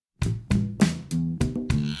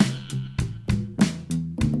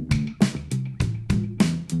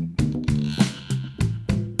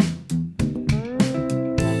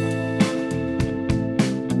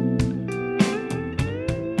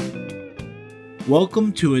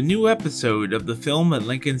Welcome to a new episode of the Film at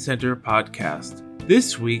Lincoln Center podcast.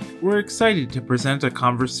 This week, we're excited to present a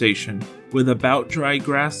conversation with About Dry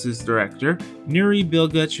Grass's director, Nuri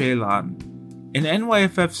Bilge Ceylan. An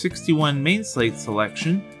NYFF61 Main Slate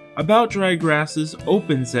selection, About Dry Grasses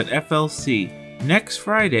opens at FLC next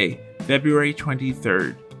Friday, February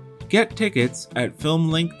 23rd. Get tickets at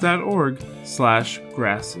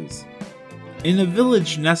filmlink.org/grasses. In a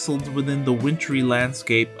village nestled within the wintry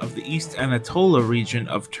landscape of the East Anatolia region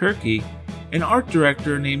of Turkey, an art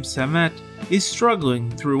director named Samet is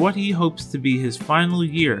struggling through what he hopes to be his final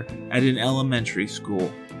year at an elementary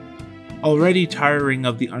school. Already tiring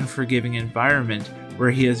of the unforgiving environment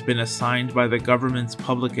where he has been assigned by the government's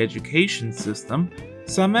public education system,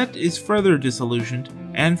 Samet is further disillusioned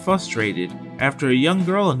and frustrated after a young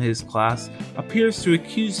girl in his class appears to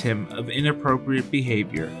accuse him of inappropriate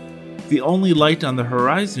behavior. The only light on the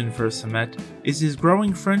horizon for Samet is his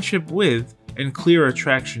growing friendship with, and clear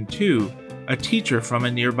attraction to, a teacher from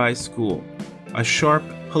a nearby school. A sharp,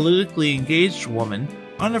 politically engaged woman,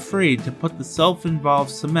 unafraid to put the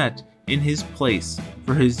self-involved Samet in his place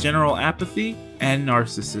for his general apathy and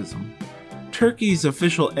narcissism. Turkey's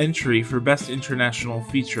official entry for Best International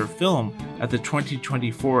Feature Film at the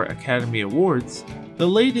 2024 Academy Awards, the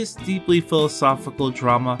latest deeply philosophical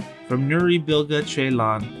drama from Nuri Bilge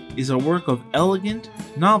Ceylan is a work of elegant,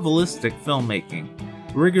 novelistic filmmaking,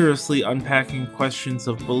 rigorously unpacking questions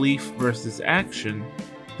of belief versus action,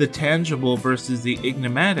 the tangible versus the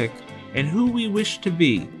enigmatic, and who we wish to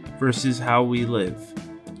be versus how we live.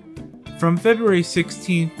 From February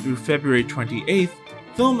 16th through February 28th,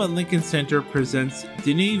 Film at Lincoln Center presents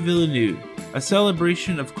Deniz Celiloglu, a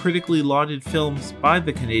celebration of critically lauded films by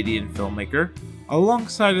the Canadian filmmaker,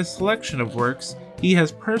 alongside a selection of works he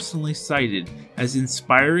has personally cited as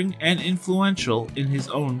inspiring and influential in his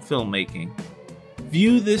own filmmaking.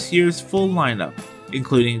 View this year's full lineup,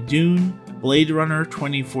 including Dune, Blade Runner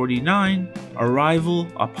 2049, Arrival,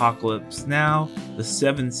 Apocalypse Now, The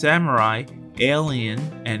Seven Samurai, Alien,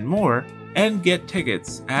 and more, and get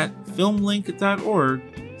tickets at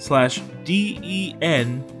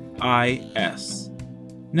filmlink.org/DENIS.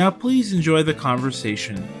 Now please enjoy the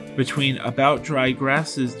conversation between About Dry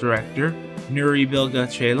Grass's director, Nuri Bilge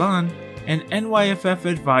Ceylan, and NYFF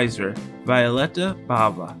Advisor Violeta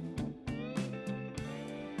Bava.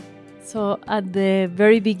 So at the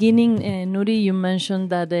very beginning, Nuri, you mentioned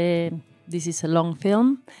that this is a long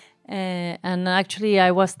film. And actually,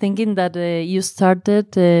 I was thinking that you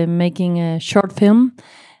started making a short film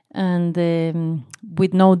and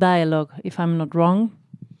with no dialogue, if I'm not wrong.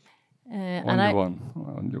 Only one.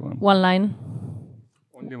 One line.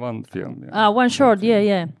 Only one film. Yeah. One short.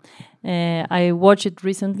 Yeah. I watched it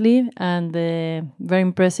recently, and very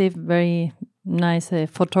impressive, very nice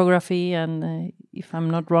photography, and if I'm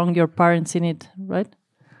not wrong, your parents in it, right?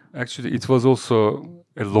 Actually, it was also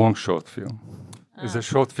a long short film. It's a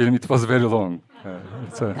short film. It was very long.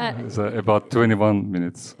 It's about 21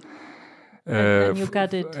 minutes. And you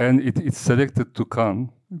got it. And it's selected to Cannes.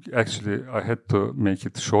 Actually, I had to make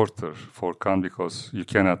it shorter for Cannes because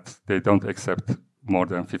they don't accept more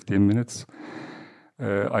than 15 minutes.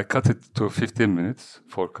 I cut it to 15 minutes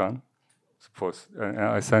for Cannes.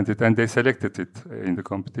 I sent it, and they selected it in the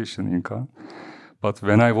competition in Cannes. But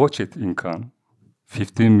when I watch it in Cannes,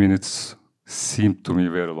 15 minutes seemed to me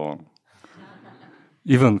very long.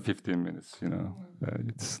 Even 15 minutes,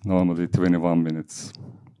 it's normally 21 minutes.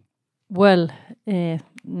 Well,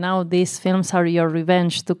 now these films are your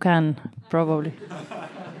revenge to Cannes, probably.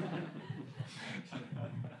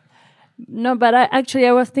 No, but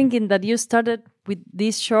I was thinking that you started with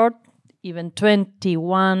this short, even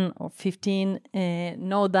 21 or 15,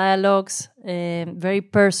 no dialogues, very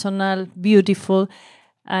personal, beautiful.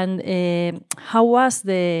 And how was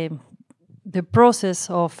the process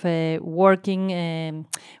of working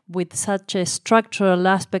with such a structural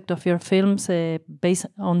aspect of your films based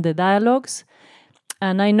on the dialogues?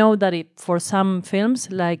 And I know that for some films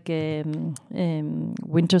like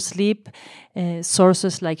Winter Sleep,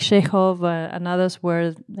 sources like Chekhov and others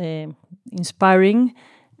were inspiring.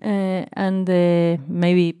 And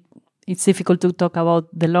maybe it's difficult to talk about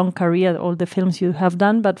the long career, all the films you have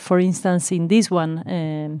done. But for instance, in this one,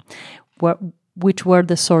 which were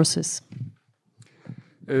the sources?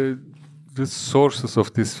 The sources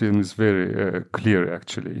of this film is very clear,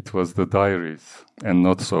 actually. It was the diaries and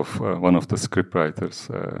notes of one of the scriptwriters,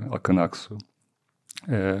 Akın.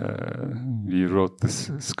 We wrote this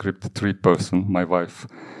script, three-person, my wife,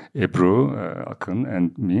 Ebru, Akın,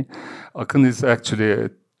 and me. Akın is actually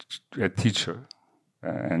a teacher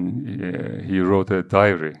and he wrote a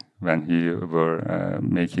diary when he were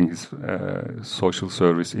making his social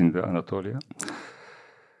service in the Anatolia.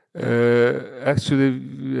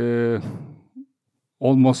 Actually,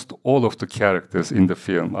 almost all of the characters in the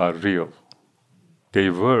film are real. They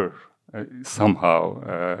were somehow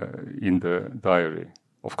in the diary.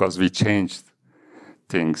 Of course, we changed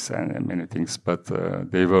things and many things, but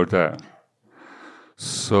they were there.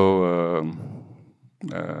 So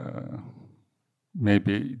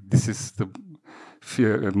maybe this is the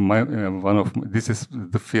this is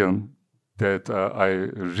the film that I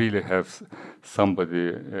really have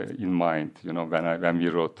somebody in mind, when we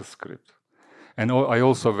wrote the script. And I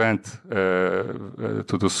also went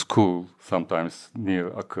to the school sometimes near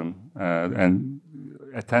Akın and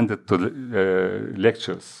attended to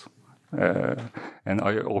lectures. And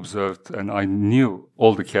I observed and I knew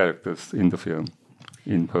all the characters in the film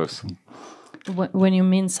in person. When you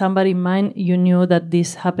mean somebody in mind, you knew that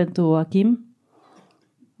this happened to Akim?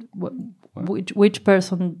 Which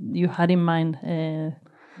person you had in mind?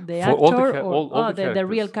 The actor or the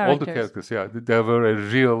real characters? All the characters, yeah. There were a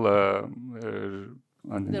real...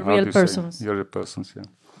 real persons. Real persons, yeah.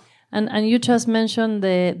 And you just mentioned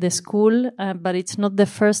the school, but it's not the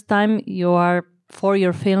first time you are, for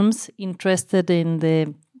your films, interested in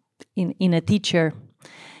a teacher.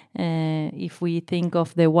 If we think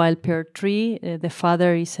of the Wild Pear Tree, the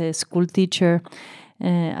father is a school teacher.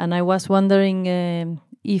 And I was wondering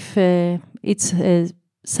if it's a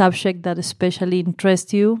subject that especially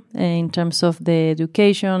interests you in terms of the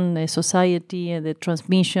education, the society, the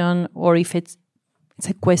transmission, or if it's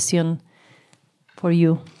a question for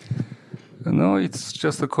you. No, it's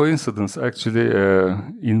just a coincidence. Actually,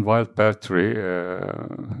 in Wild Pear Tree,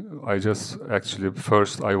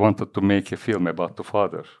 first I wanted to make a film about the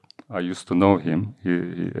father. I used to know him.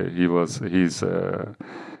 He's a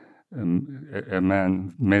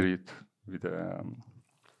man married with a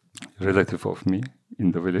relative of me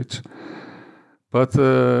in the village. But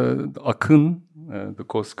Akın, the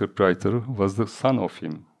co-scriptwriter, was the son of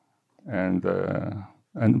him,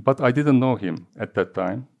 but I didn't know him at that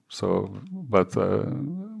time. So, but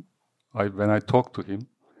when I talked to him,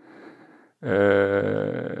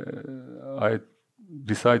 I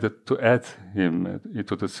decided to add him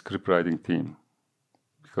into the scriptwriting team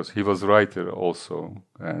because he was writer also,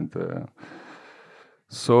 and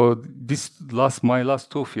so my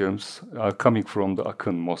last two films are coming from the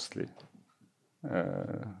Akın mostly,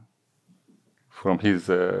 from his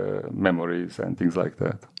memories and things like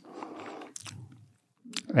that.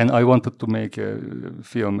 And I wanted to make a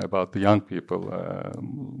film about the young people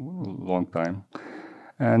long time.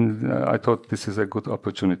 And I thought this is a good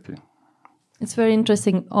opportunity. It's very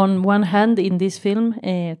interesting. On one hand, in this film,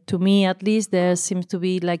 to me at least, there seems to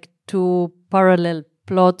be like two parallel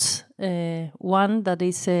plots. One that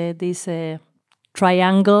is this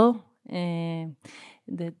triangle,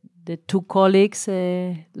 the two colleagues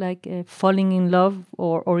falling in love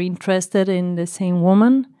or interested in the same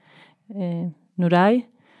woman, Nuray.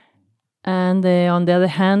 And on the other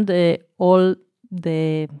hand, all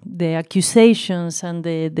the accusations and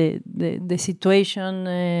the situation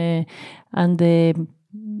and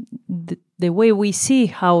the way we see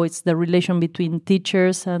how it's the relation between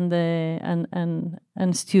teachers and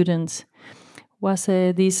students. Was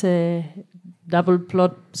this double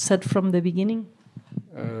plot set from the beginning?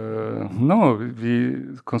 No,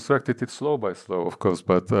 we constructed it slow by slow, of course,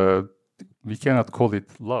 but we cannot call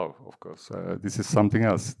it love, of course. This is something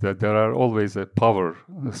else. There are always power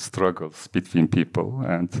struggles between people,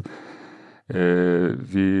 and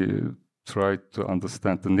we try to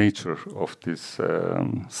understand the nature of this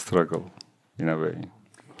struggle in a way.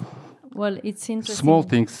 Well, it's interesting. Small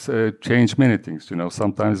things change many things,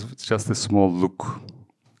 Sometimes it's just a small look,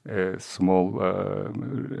 a small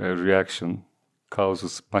reaction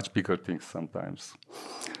causes much bigger things sometimes.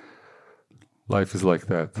 Life is like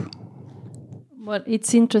that. Well,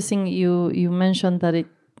 it's interesting you mentioned that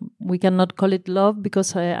we cannot call it love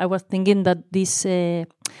because I was thinking that these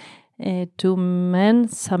two men,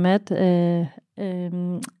 Samet,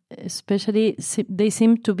 especially, they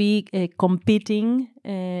seem to be competing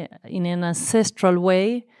in an ancestral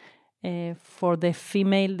way for the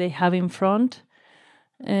female they have in front,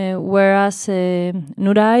 whereas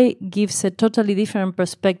Nuray gives a totally different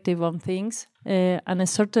perspective on things and a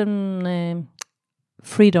certain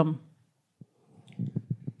freedom.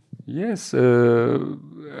 Yes,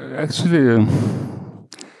 actually,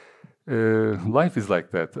 life is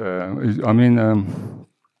like that.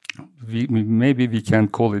 Maybe we can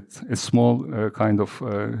call it a small kind of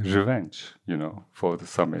revenge, for the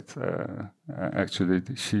Samet. Actually,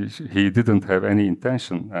 he didn't have any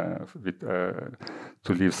intention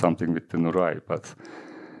to leave something with the Nuray. But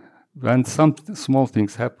when some small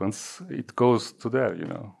things happens, it goes to there, you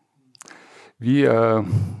know.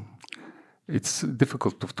 It's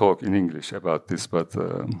difficult to talk in English about this, but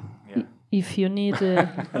if you need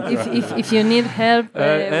if you need help,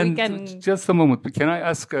 we can. Just a moment. Can I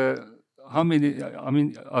ask how many? I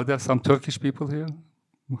mean, are there some Turkish people here?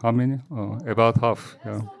 How many? Oh, about half.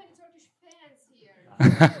 There are Yeah. so many Turkish fans here.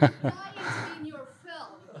 Dying to be in your film.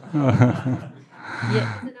 Yeah.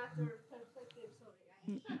 As an actor perspective,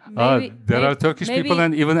 sorry. There are Turkish people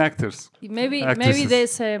and even actors. Maybe actresses.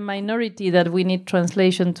 there's a minority that we need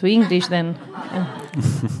translation to English then.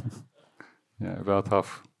 Yeah, about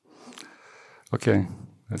half. Okay,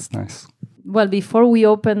 that's nice. Well, before we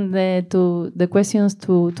open the questions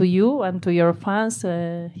to you and to your fans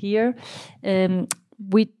here,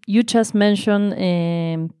 you just mentioned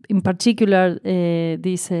in particular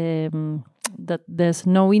this that there's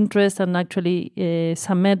no interest, and actually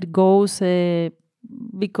Samet goes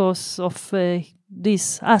because of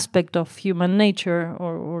this aspect of human nature,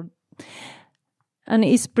 and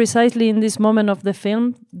it's precisely in this moment of the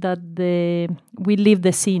film that we leave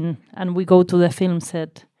the scene and we go to the film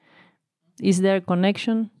set. Is there a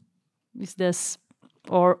connection? Is this,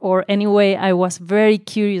 or anyway, I was very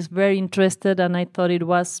curious, very interested, and I thought it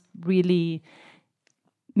was really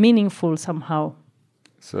meaningful somehow.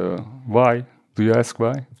 So why? Do you ask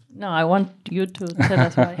why? No, I want you to tell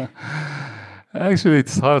us why. Actually,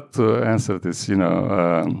 it's hard to answer this. You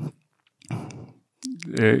know,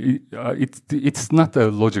 it's not a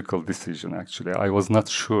logical decision. Actually, I was not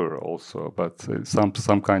sure also, but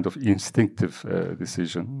some kind of instinctive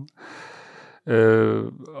decision.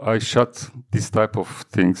 I shot this type of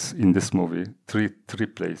things in this movie, three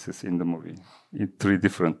places in the movie, in three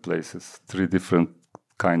different places, three different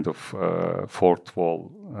kind of fourth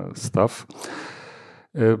wall stuff.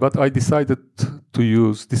 But I decided to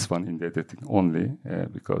use this one in the editing only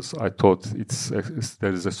because I thought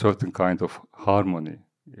there is a certain kind of harmony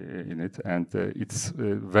in it, and it's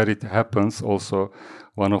where it happens. Also,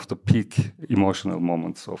 one of the peak emotional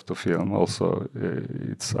moments of the film. Also,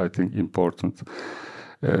 it's I think important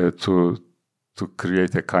to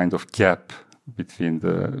create a kind of gap between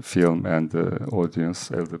the film and the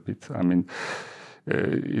audience a little bit. I mean.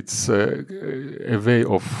 It's a way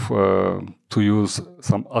of to use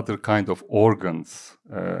some other kind of organs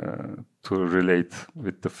to relate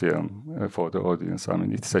with the film for the audience. I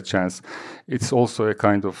mean, it's a chance. It's also a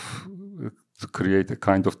kind of to create a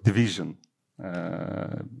kind of division.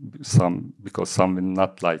 Because some will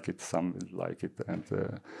not like it, some will like it, and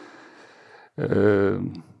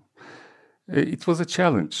it was a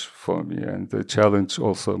challenge for me, and the challenge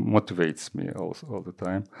also motivates me all the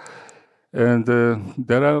time. And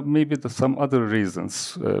there are maybe some other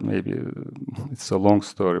reasons. Maybe it's a long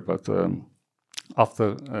story, but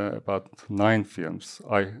after about 9 films,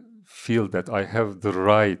 I feel that I have the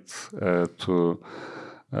right to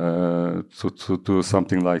do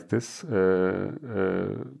something like this.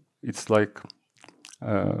 It's like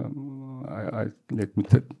let me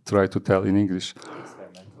try to tell in English.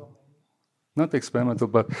 Not experimental,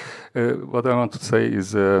 but what I want to say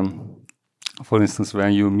is. For instance,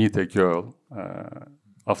 when you meet a girl,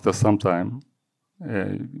 after some time,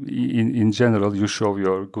 in general, you show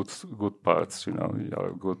your good parts, you know,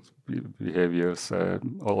 your good behaviors,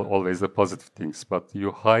 always the positive things, but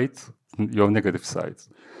you hide your negative sides.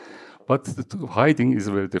 But hiding is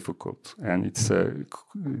very difficult, and it's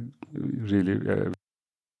really.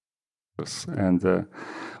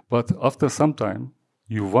 But after some time,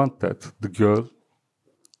 you want that the girl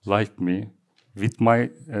like me with my.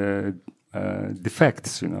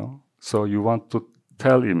 Defects, you know. So you want to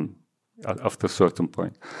tell him after a certain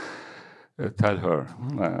point, tell her,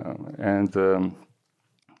 and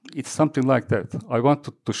it's something like that. I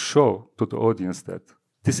wanted to show to the audience that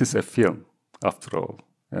this is a film, after all.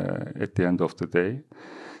 At the end of the day,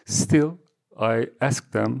 still, I ask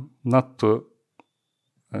them not to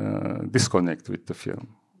disconnect with the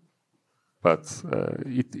film. But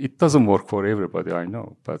it doesn't work for everybody, I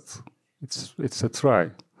know. But it's a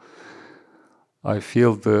try. I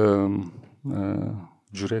feel the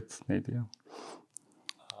cüret neydi ya?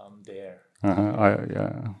 Dare.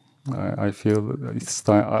 I feel it's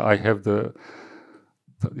time. I have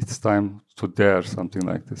it's time to dare something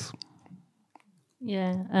like this.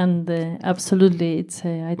 Yeah, and absolutely, it's.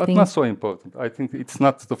 I but think, not so important. I think it's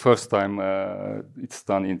not the first time it's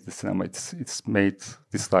done in the cinema. It's made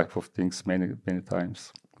this type of things many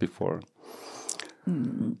times before.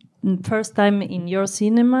 first time in your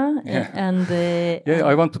cinema, and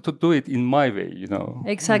I wanted to do it in my way, you know.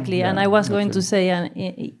 Exactly, and I was going to say, and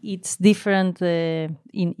it's different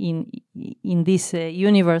in this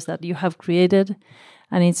universe that you have created,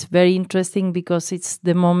 and it's very interesting because it's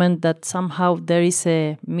the moment that somehow there is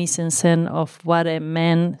a mise en scène of what a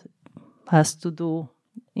man has to do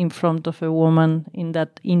in front of a woman in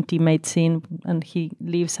that intimate scene, and he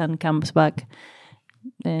leaves and comes back.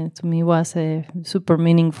 To me was super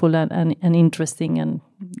meaningful and interesting and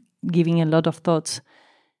giving a lot of thoughts.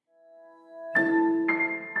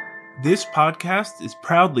 This podcast is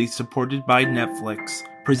proudly supported by Netflix,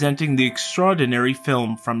 presenting the extraordinary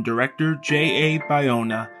film from director J.A.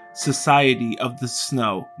 Bayona, Society of the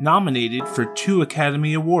Snow, nominated for 2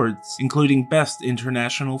 Academy Awards, including Best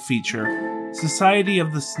International Feature. Society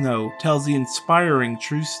of the Snow tells the inspiring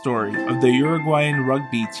true story of the Uruguayan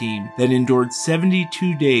rugby team that endured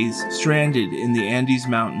 72 days stranded in the Andes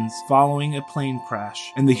Mountains following a plane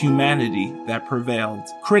crash, and the humanity that prevailed.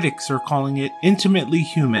 Critics are calling it intimately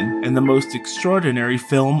human and the most extraordinary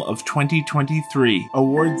film of 2023.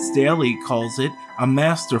 Awards Daily calls it a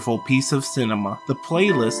masterful piece of cinema. The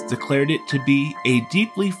playlist declared it to be a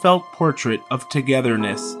deeply felt portrait of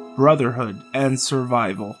togetherness, brotherhood, and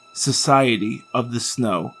survival. Society of the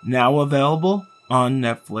Snow, now available on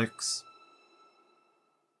Netflix.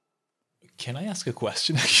 Can I ask a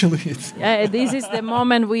question, actually? This is the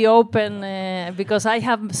moment we open, because I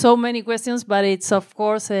have so many questions, but it's, of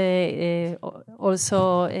course,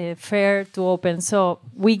 also fair to open. So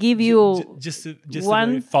we give you just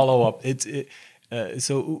one a follow-up.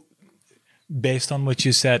 So based on what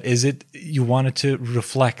you said, is it you wanted to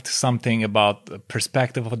reflect something about the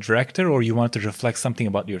perspective of a director, or you wanted to reflect something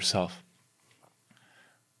about yourself?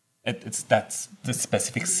 That's the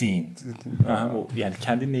specific scene. Yani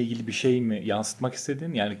kendinle ilgili bir şey mi yansıtmak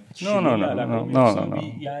istedin? Yani kişiyle alakalı mı yoksa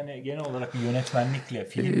yani genel olarak bir yönetmenlikle,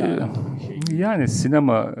 filmle alakalı bir şey. Yani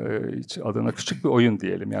sinema adına küçük bir oyun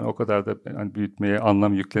diyelim. Yani o kadar da yani büyütmeye,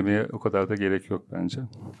 anlam yüklemeye o kadar da gerek yok bence.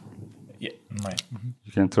 Yeah, right.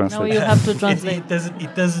 You can translate. No, you have to translate.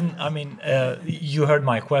 It doesn't. I mean, you heard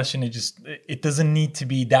my question. It doesn't need to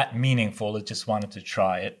be that meaningful. I just wanted to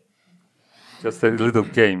try it. Just a little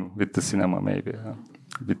game with the cinema, maybe,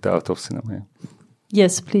 with the art of cinema. Yeah.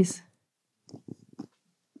 Yes, please.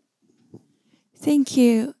 Thank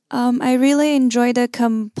you. I really enjoy the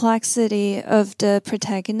complexity of the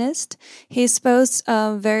protagonist. He's both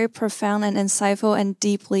very profound and insightful and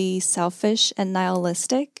deeply selfish and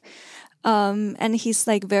nihilistic. And he's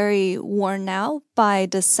like very worn out by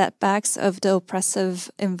the setbacks of the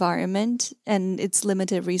oppressive environment and its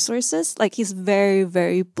limited resources. Like he's very,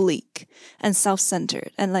 very bleak and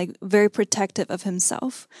self-centered and like very protective of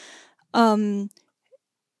himself.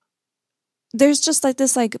 There's just like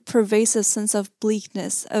this like pervasive sense of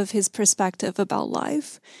bleakness of his perspective about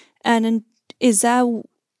life. And is that,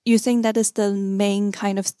 you think that is the main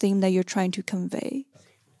kind of theme that you're trying to convey?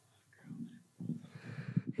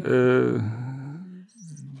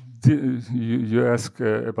 You ask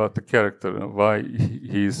about the character, why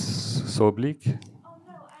he's so bleak? Oh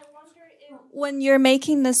no, I wonder if when you're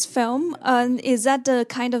making this film, is that the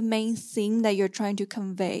kind of main theme that you're trying to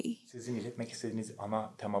convey? Sizin iletmek istediğiniz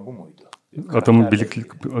ana tema bu muydu? Adamın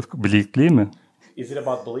bleakliği mi? Is it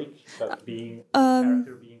about bleak, that being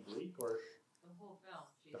character being bleak, or the whole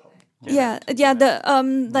film? Yeah, the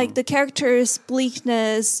like the character's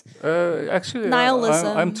bleakness, actually,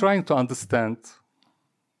 nihilism. I'm trying to understand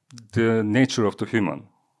the nature of the human.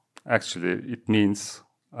 Actually, it means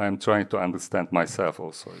I'm trying to understand myself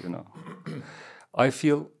also, you know. I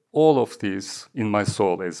feel all of this in my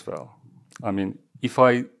soul as well. I mean, if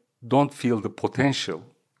I don't feel the potential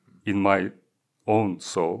in my own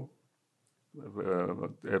soul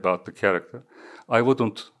about the character, I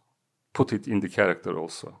wouldn't put it in the character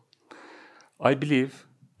also. I believe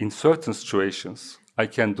in certain situations I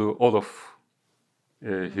can do all of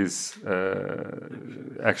his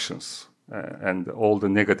actions and all the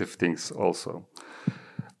negative things also.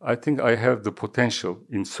 I think I have the potential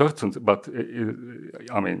in certain, but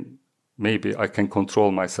I mean, maybe I can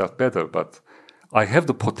control myself better, but I have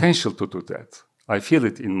the potential to do that. I feel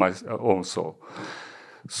it in my own soul.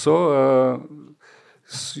 So,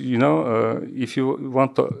 you know, if you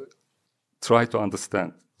want to try to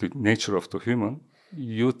understand the nature of the human,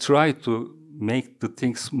 you try to make the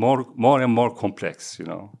things more and more complex, you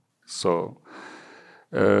know. So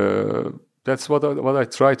that's what I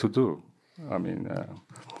try to do. I mean,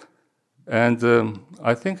 and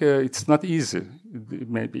I think it's not easy.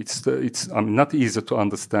 Maybe it's I mean, not easy to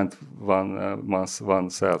understand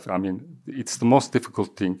oneself. I mean, it's the most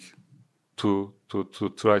difficult thing to to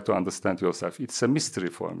try to understand yourself. It's a mystery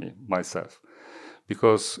for me, myself,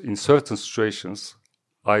 because in certain situations,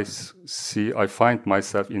 I find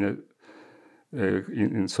myself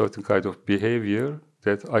in certain kind of behavior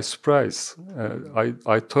that I surprise.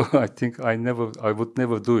 I think I would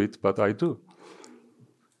never do it, but I do.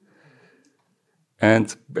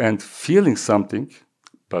 And feeling something,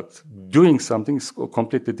 but doing something is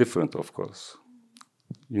completely different, of course.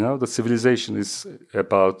 The civilization is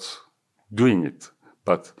about doing it,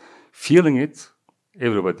 but feeling it,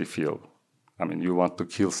 everybody feel. I mean, you want to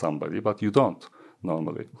kill somebody, but you don't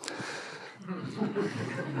normally.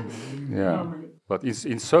 Yeah, but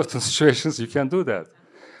in certain situations you can do that.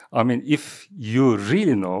 I mean, if you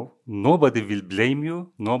really know, nobody will blame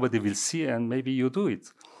you, nobody will see, and maybe you do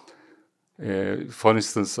it. For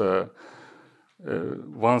instance,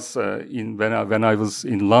 once when I was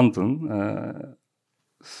in London,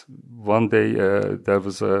 one day there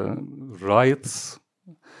was riots,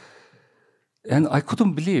 and I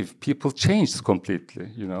couldn't believe people changed completely.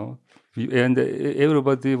 And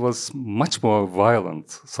everybody was much more violent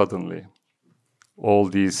suddenly. All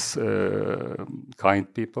these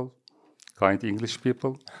kind people, kind English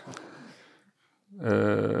people.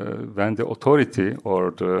 When the authority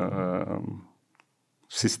or the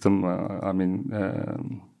system,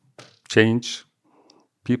 change,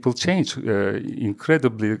 people change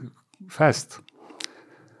incredibly fast.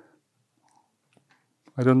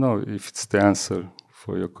 I don't know if it's the answer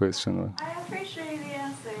for your question. I appreciate the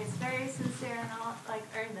answer. It's very sincere and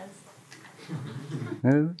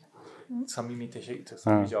earnest. Samimi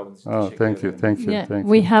cevabınız için teşekkür thank you, ederim. thank you, Yeah, thank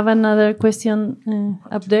we you. have another question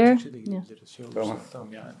up there. Yeah.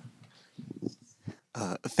 Tamam yani.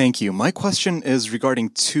 Thank you. My question is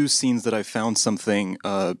regarding two scenes that I found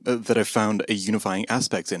a unifying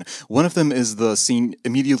aspect in. One of them is the scene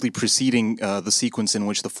immediately preceding the sequence in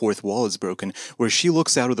which the fourth wall is broken, where she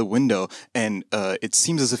looks out of the window and it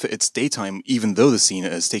seems as if it's daytime, even though the scene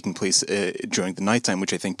is taking place during the nighttime,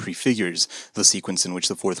 which I think prefigures the sequence in which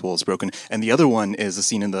the fourth wall is broken. And the other one is a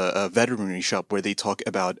scene in the veterinary shop where they talk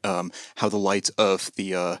about how the light of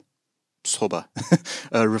the soba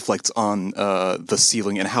reflects on the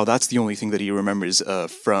ceiling, and how that's the only thing that he remembers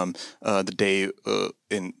from the day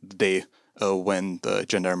when the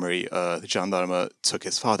gendarme took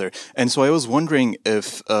his father. And so I was wondering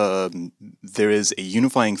if there is a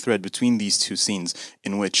unifying thread between these two scenes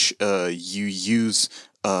in which you use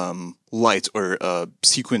light or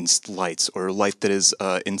sequenced lights, or light that is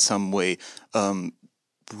in some way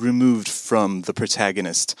removed from the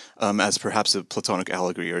protagonist as perhaps a Platonic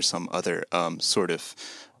allegory or some other sort of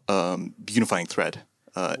unifying thread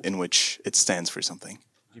in which it stands for something.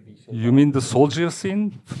 You mean the soldier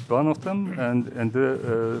scene, one of them, and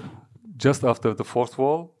the, just after the fourth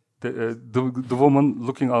wall, the woman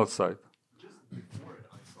looking outside.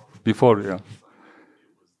 Before, yeah.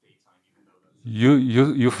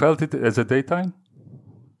 You felt it as a daytime?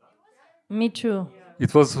 Me too.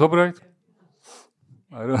 It was so bright.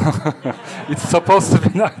 I don't know. It's supposed to be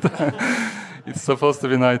nighttime. It's supposed to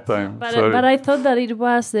be nighttime. But I thought that it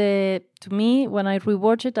was to me, when I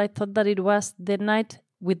rewatched it, I thought that it was the night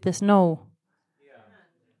with the snow.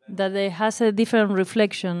 That it has a different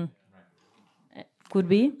reflection. Could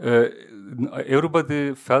be.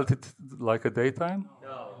 Everybody felt it like a daytime?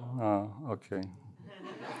 No. Okay.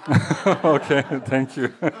 Okay, thank you.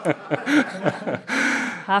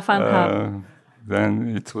 Half and half.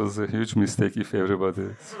 Then it was a huge mistake if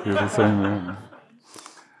everybody feels the same way.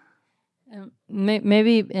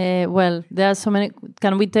 Maybe, well, there are so many.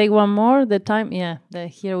 Can we take one more? The time? Yeah,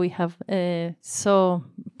 here we have. So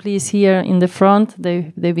please, here in the front,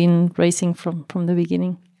 they've been raising from the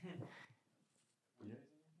beginning.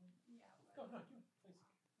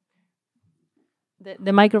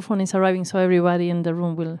 The microphone is arriving, so everybody in the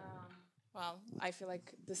room will. Well, I feel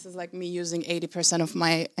like this is like me using 80% of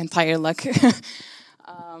my entire luck.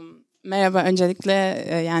 Merhaba, öncelikle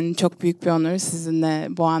yani çok büyük bir onur sizinle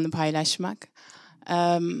bu anı paylaşmak.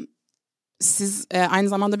 Siz aynı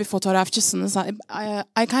zamanda bir fotoğrafçısınız.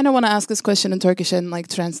 I kind of want to ask this question in Turkish and like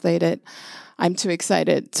translate it. I'm too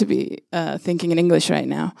excited to be thinking in English right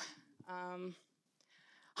now.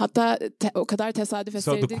 Hatta o kadar tesadüf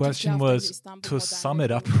eseri. So the question was, to sum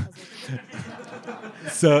it up.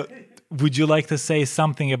 So would you like to say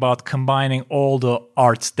something about combining all the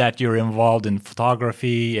arts that you're involved in,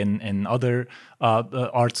 photography and other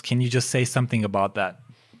arts? Can you just say something about that?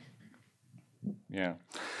 Yeah.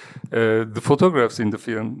 The photographs in the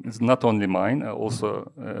film is not only mine,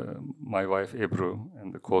 also my wife Ebru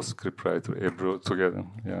and the co-scriptwriter Ebru together.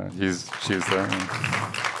 Yeah, she's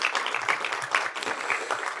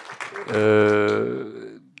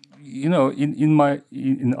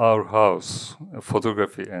in our house,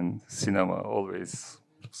 photography and cinema always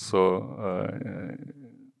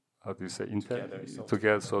how do you say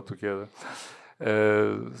together.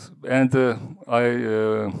 And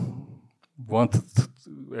I wanted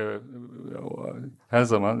her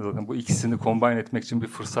zaman zaten bu ikisini combine etmek için bir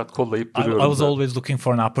fırsat kollayıp duruyorum. I was always looking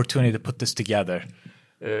for an opportunity to put this together.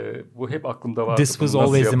 Bu hep aklımda vardı. This was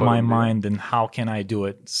always in my mind, and how can I do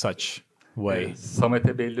it such way?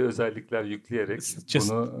 Samet'e belli özellikler yükleyerek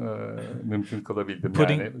bunu mümkün kılabildim.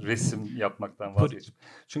 Yani resim yapmaktan vazgeçip.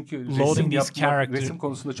 Çünkü resim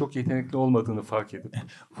konusunda çok yetenekli olmadığını fark edip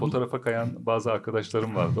fotoğrafa kayan bazı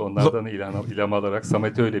arkadaşlarım vardı. Onlardan ilham alarak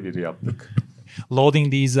Samet'e öyle biri yaptık.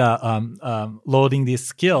 Loading these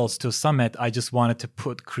skills to Samet, I just wanted to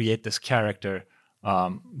create this character.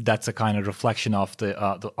 That's a kind of reflection of the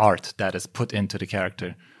art that is put into the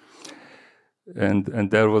character.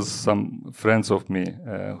 And there was some friends of me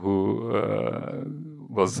who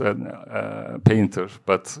was a painter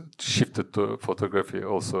but shifted to photography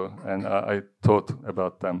also, and I thought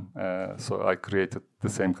about them. So I created the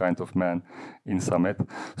same kind of man in Samet.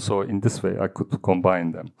 So in this way I could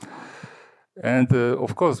combine them. And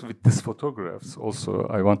of course with these photographs also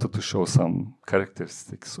I wanted to show some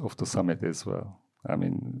characteristics of the Samet as well. I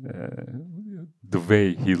mean, the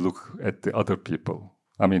way he look at the other people.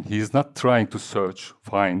 I mean, he's not trying to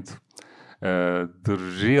find the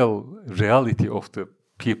reality of the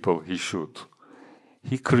people he shoot.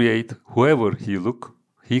 He create whoever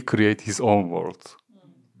he create his own world.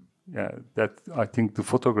 Yeah, that I think the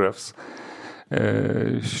photographs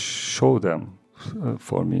show them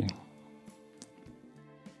for me.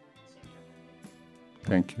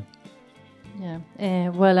 Thank you. Yeah,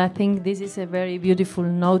 well, I think this is a very beautiful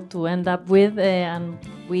note to end up with, and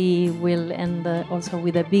we will end also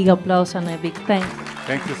with a big applause and a big thanks.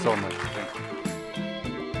 Thank you so much.